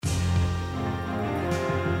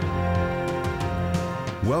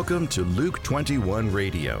Welcome to Luke 21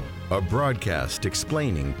 Radio, a broadcast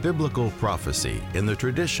explaining biblical prophecy in the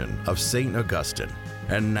tradition of St. Augustine.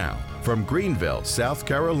 And now, from Greenville, South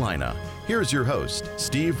Carolina, here's your host,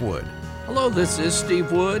 Steve Wood. Hello, this is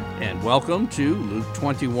Steve Wood, and welcome to Luke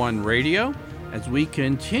 21 Radio as we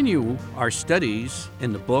continue our studies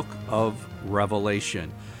in the book of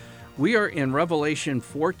Revelation. We are in Revelation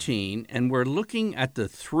 14, and we're looking at the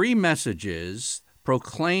three messages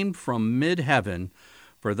proclaimed from mid-heaven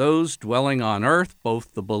for those dwelling on earth,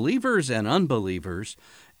 both the believers and unbelievers,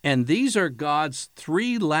 and these are God's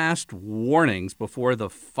three last warnings before the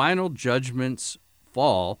final judgments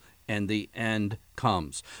fall and the end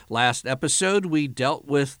comes. Last episode, we dealt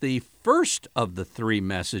with the first of the three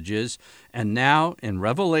messages, and now in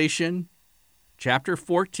Revelation chapter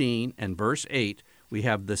 14 and verse 8, we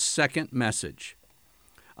have the second message.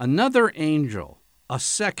 Another angel, a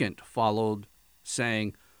second, followed,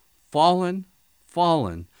 saying, Fallen,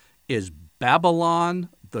 fallen is Babylon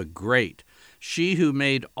the Great, she who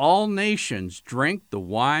made all nations drink the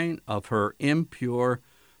wine of her impure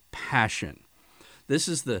passion. This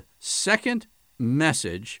is the second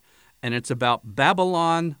message, and it's about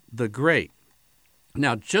Babylon the Great.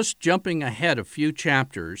 Now, just jumping ahead a few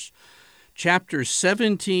chapters, chapters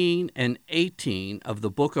 17 and 18 of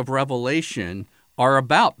the book of Revelation are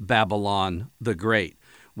about Babylon the Great.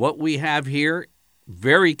 What we have here,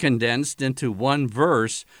 very condensed into one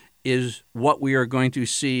verse, is what we are going to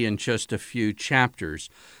see in just a few chapters.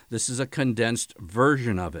 This is a condensed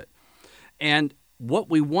version of it. And what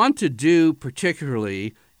we want to do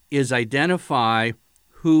particularly is identify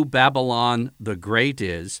who Babylon the Great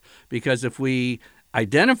is, because if we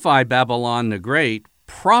identify Babylon the Great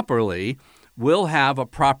properly, we'll have a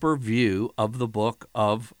proper view of the book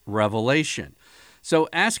of Revelation. So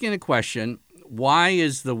asking a question, why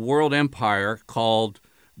is the world empire called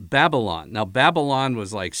Babylon? Now, Babylon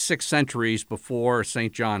was like 6 centuries before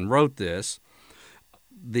St. John wrote this.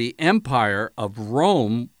 The empire of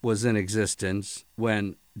Rome was in existence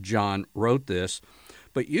when John wrote this.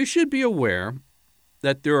 But you should be aware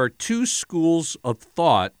that there are two schools of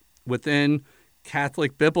thought within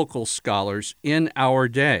Catholic biblical scholars in our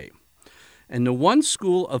day. And the one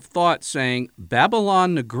school of thought saying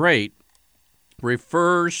Babylon the Great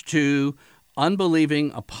refers to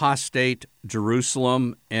unbelieving apostate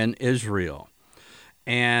Jerusalem and Israel.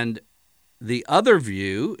 And the other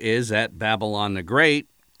view is that Babylon the Great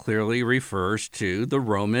clearly refers to the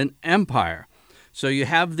Roman Empire. So you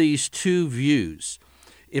have these two views.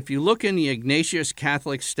 If you look in the Ignatius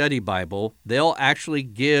Catholic Study Bible, they'll actually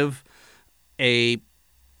give the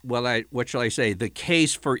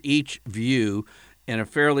case for each view in a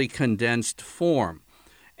fairly condensed form.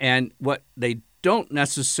 And what they don't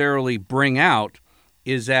necessarily bring out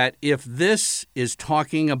is that if this is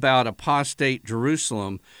talking about apostate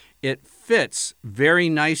Jerusalem, it fits very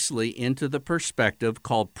nicely into the perspective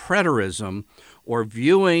called preterism, or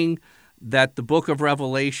viewing that the book of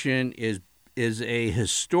Revelation is a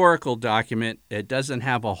historical document. It doesn't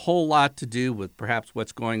have a whole lot to do with perhaps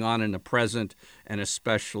what's going on in the present and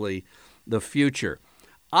especially the future.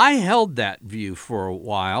 I held that view for a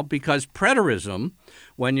while because preterism,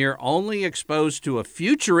 when you're only exposed to a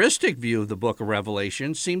futuristic view of the book of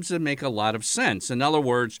Revelation, seems to make a lot of sense. In other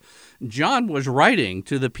words, John was writing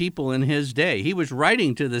to the people in his day. He was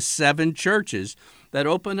writing to the 7 churches that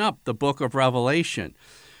open up the book of Revelation.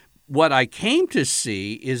 What I came to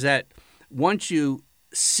see is that once you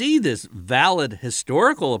see this valid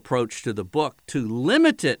historical approach to the book, to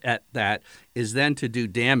limit it at that is then to do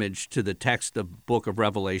damage to the text of the book of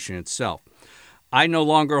Revelation itself. I no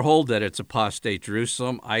longer hold that it's apostate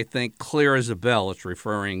Jerusalem. I think clear as a bell it's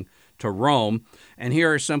referring to Rome. And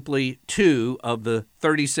here are simply 2 of the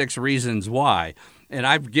 36 reasons why. And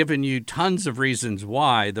I've given you tons of reasons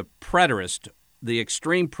why the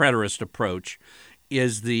extreme preterist approach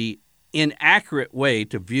is the inaccurate way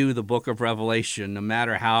to view the book of Revelation, no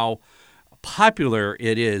matter how popular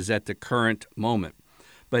it is at the current moment.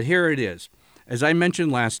 But here it is. As I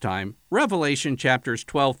mentioned last time, Revelation chapters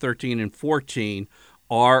 12, 13, and 14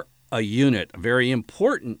 are a unit, a very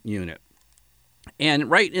important unit. And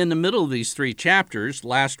right in the middle of these 3 chapters,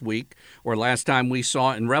 last time we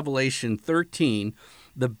saw in Revelation 13,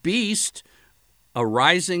 the beast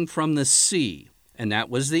arising from the sea, and that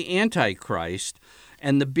was the Antichrist.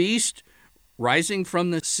 And the beast rising from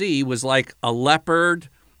the sea was like a leopard,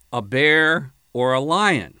 a bear, or a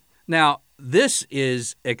lion. Now, this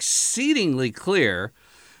is exceedingly clear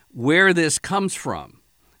where this comes from.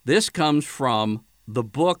 This comes from the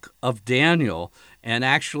book of Daniel, and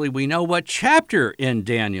actually we know what chapter in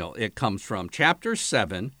Daniel it comes from. Chapter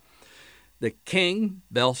 7, the king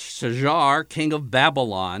Belshazzar, king of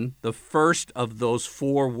Babylon, the first of those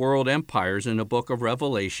 4 world empires in the book of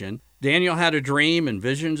Revelation, Daniel had a dream and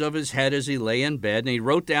visions of his head as he lay in bed, and he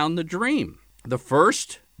wrote down the dream. The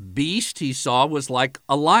first beast he saw was like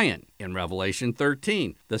a lion in Revelation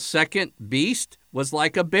 13. The second beast was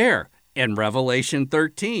like a bear in Revelation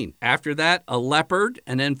 13. After that, a leopard,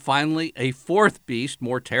 and then finally a 4th beast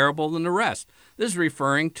more terrible than the rest. This is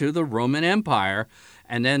referring to the Roman Empire,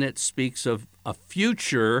 and then it speaks of a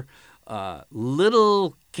future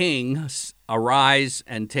little king arise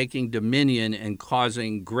and taking dominion and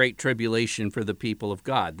causing great tribulation for the people of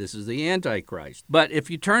God. This is the Antichrist. But if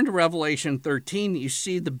you turn to Revelation 13, you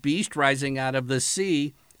see the beast rising out of the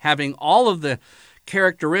sea, having all of the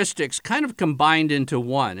characteristics kind of combined into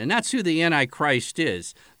one, and that's who the Antichrist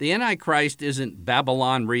is. The Antichrist isn't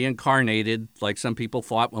Babylon reincarnated like some people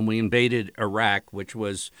thought when we invaded Iraq, which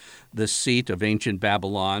was the seat of ancient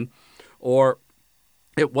Babylon, or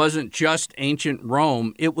it wasn't just ancient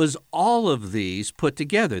Rome. It was all of these put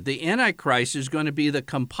together. The Antichrist is going to be the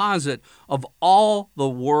composite of all the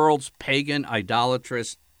world's pagan,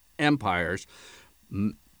 idolatrous empires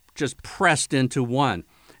just pressed into one.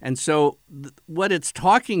 And so what it's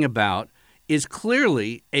talking about is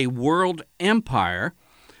clearly a world empire.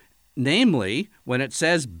 Namely, when it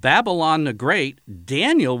says Babylon the Great,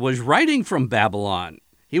 Daniel was writing from Babylon.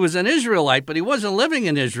 He was an Israelite, but he wasn't living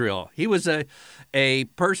in Israel. He was a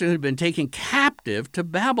person who had been taken captive to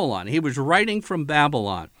Babylon. He was writing from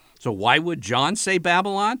Babylon. So why would John say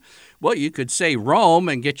Babylon? Well, you could say Rome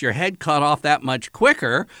and get your head cut off that much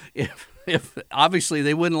quicker if obviously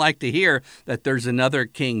they wouldn't like to hear that there's another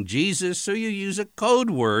King Jesus, so you use a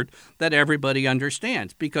code word that everybody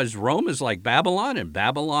understands, because Rome is like Babylon and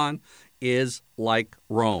Babylon is like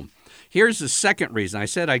Rome. Here's the second reason. I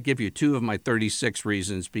said I'd give you 2 of my 36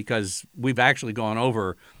 reasons because we've actually gone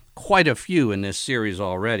over quite a few in this series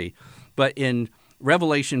already. But in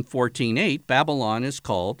Revelation 14:8, Babylon is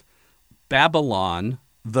called Babylon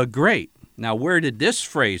the Great. Now, where did this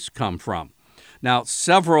phrase come from? Now,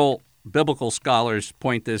 several biblical scholars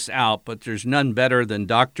point this out, but there's none better than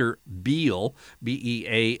Dr. Beale,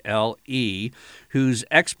 B-E-A-L-E, whose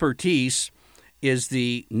expertise is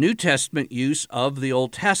the New Testament use of the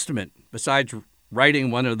Old Testament. Besides writing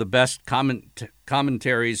one of the best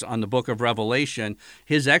commentaries on the book of Revelation,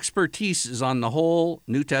 his expertise is on the whole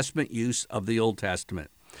New Testament use of the Old Testament.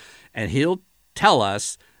 And he'll tell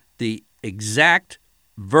us the exact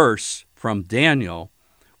verse from Daniel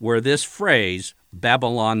where this phrase,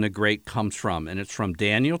 Babylon the Great, comes from. And it's from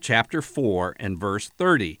Daniel chapter 4 and verse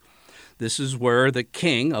 30. This is where the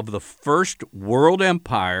king of the first world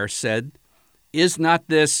empire said, "Is not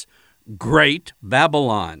this great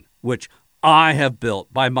Babylon, which I have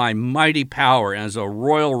built by my mighty power as a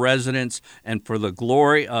royal residence and for the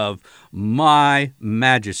glory of my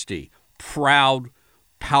majesty, proud,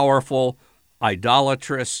 powerful,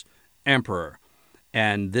 idolatrous emperor."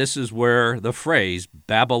 And this is where the phrase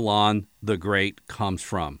Babylon the Great comes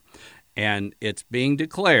from. And it's being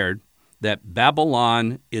declared that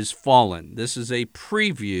Babylon is fallen. This is a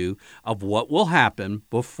preview of what will happen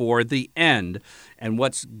before the end. And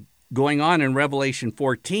what's going on in Revelation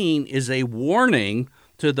 14 is a warning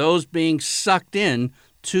to those being sucked in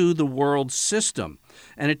to the world system.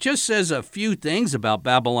 And it just says a few things about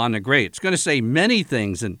Babylon the Great. It's going to say many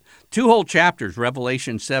things in 2 whole chapters,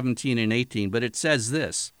 Revelation 17 and 18, but it says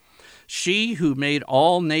this: "She who made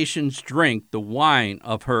all nations drink the wine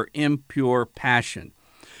of her impure passion."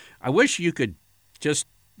 I wish you could just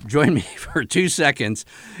join me for 2 seconds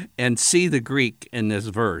and see the Greek in this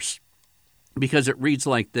verse, because it reads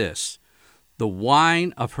like this: "The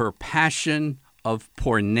wine of her passion of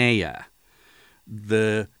porneia."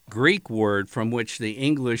 The Greek word from which the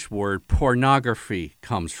English word pornography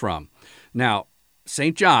comes from. Now,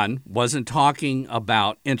 St. John wasn't talking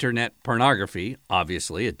about internet pornography.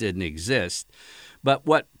 Obviously, it didn't exist. But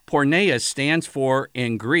what porneia stands for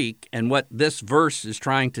in Greek, and what this verse is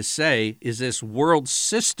trying to say, is this world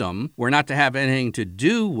system we're not to have anything to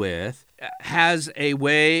do with has a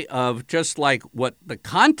way of, just like what the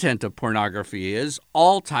content of pornography is,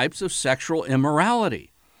 all types of sexual immorality.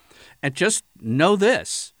 And just know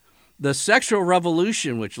this: the sexual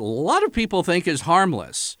revolution, which a lot of people think is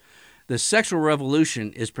harmless, the sexual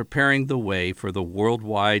revolution is preparing the way for the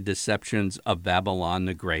worldwide deceptions of Babylon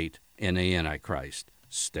the Great and the Antichrist.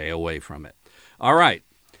 Stay away from it. All right,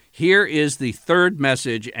 here is the third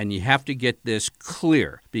message, and you have to get this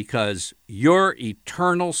clear, because your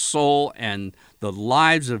eternal soul and the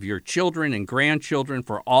lives of your children and grandchildren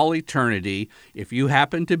for all eternity, if you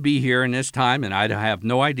happen to be here in this time, and I have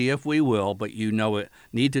no idea if we will, but you know it,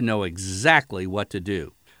 need to know exactly what to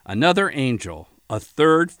do. Another angel, a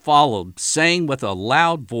third, followed, saying with a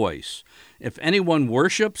loud voice, "If anyone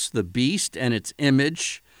worships the beast and its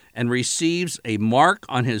image, and receives a mark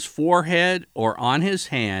on his forehead or on his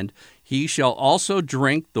hand, he shall also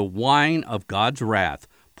drink the wine of God's wrath,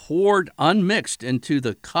 poured unmixed into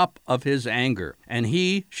the cup of his anger. And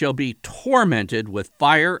he shall be tormented with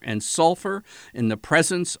fire and sulfur in the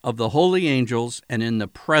presence of the holy angels and in the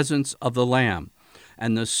presence of the Lamb.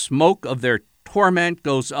 And the smoke of their torment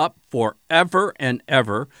goes up forever and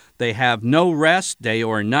ever. They have no rest day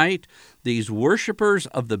or night, these worshippers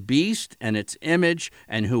of the beast and its image,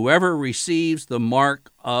 and whoever receives the mark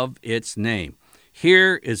of its name."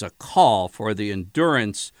 Here is a call for the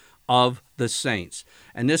endurance of the saints.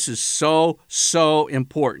 And this is so, so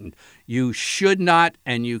important. You should not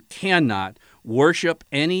and you cannot worship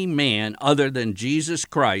any man other than Jesus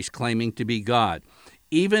Christ claiming to be God,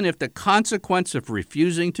 even if the consequence of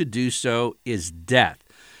refusing to do so is death.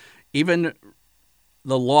 Even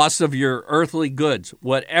the loss of your earthly goods,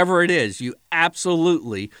 whatever it is, you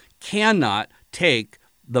absolutely cannot take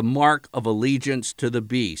the mark of allegiance to the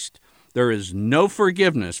beast. There is no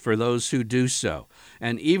forgiveness for those who do so.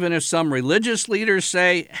 And even if some religious leaders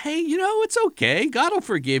say, "Hey, it's okay, God will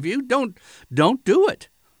forgive you," don't do it.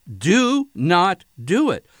 Do not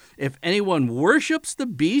do it. If anyone worships the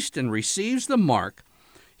beast and receives the mark,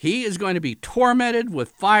 he is going to be tormented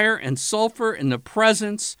with fire and sulfur in the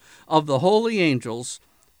presence of the holy angels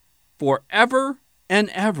forever and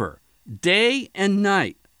ever, day and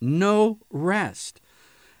night, no rest.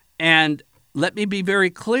 And let me be very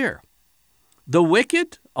clear. The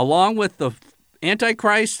wicked, along with the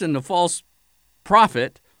Antichrist and the false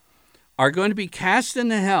prophet, are going to be cast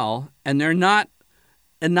into hell, and they're not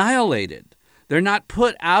annihilated. They're not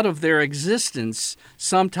put out of their existence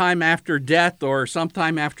sometime after death or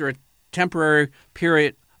sometime after a temporary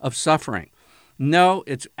period of suffering. No,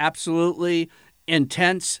 it's absolutely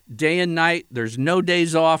intense day and night. There's no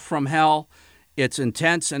days off from hell. It's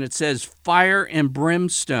intense, and it says fire and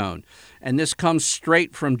brimstone. And this comes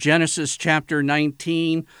straight from Genesis chapter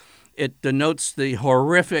 19. It denotes the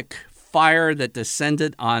horrific fire that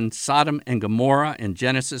descended on Sodom and Gomorrah in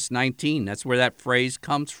Genesis 19. That's where that phrase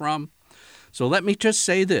comes from. So let me just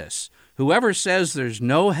say this. Whoever says there's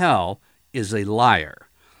no hell is a liar.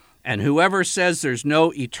 And whoever says there's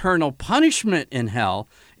no eternal punishment in hell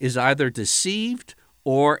is either deceived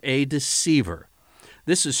or a deceiver.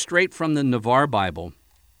 This is straight from the Navarre Bible,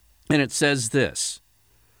 and it says this: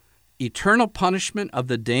 "Eternal punishment of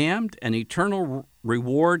the damned and eternal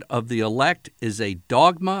reward of the elect is a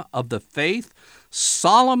dogma of the faith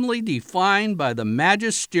solemnly defined by the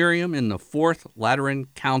magisterium in the Fourth Lateran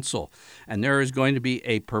Council, and there is going to be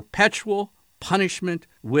a perpetual punishment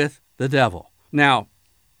with the devil." Now,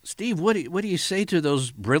 Steve, what do you say to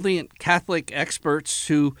those brilliant Catholic experts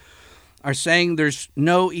who are saying there's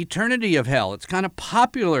no eternity of hell? It's kind of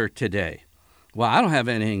popular today. Well, I don't have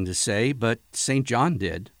anything to say, but St. John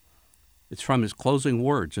did. It's from his closing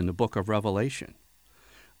words in the book of Revelation.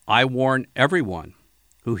 "I warn everyone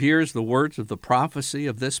who hears the words of the prophecy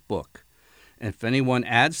of this book. If anyone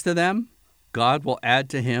adds to them, God will add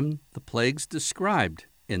to him the plagues described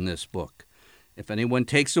in this book. If anyone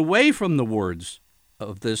takes away from the words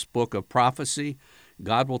of this book of prophecy,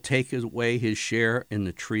 God will take away his share in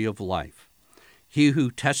the tree of life. He who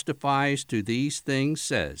testifies to these things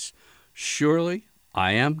says, 'Surely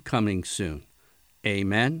I am coming soon.'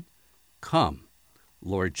 Amen. Come,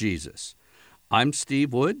 Lord Jesus." I'm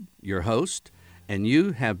Steve Wood, your host, and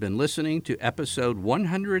you have been listening to episode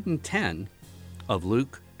 110 of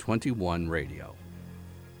Luke 21 Radio.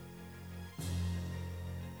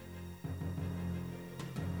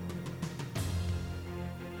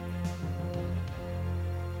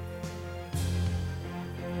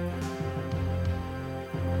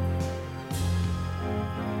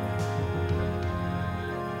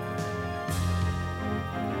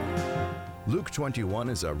 Luke 21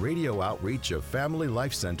 is a radio outreach of Family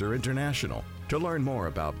Life Center International. To learn more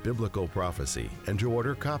about biblical prophecy and to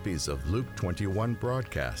order copies of Luke 21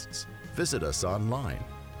 broadcasts, visit us online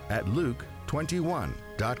at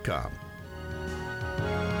luke21.com.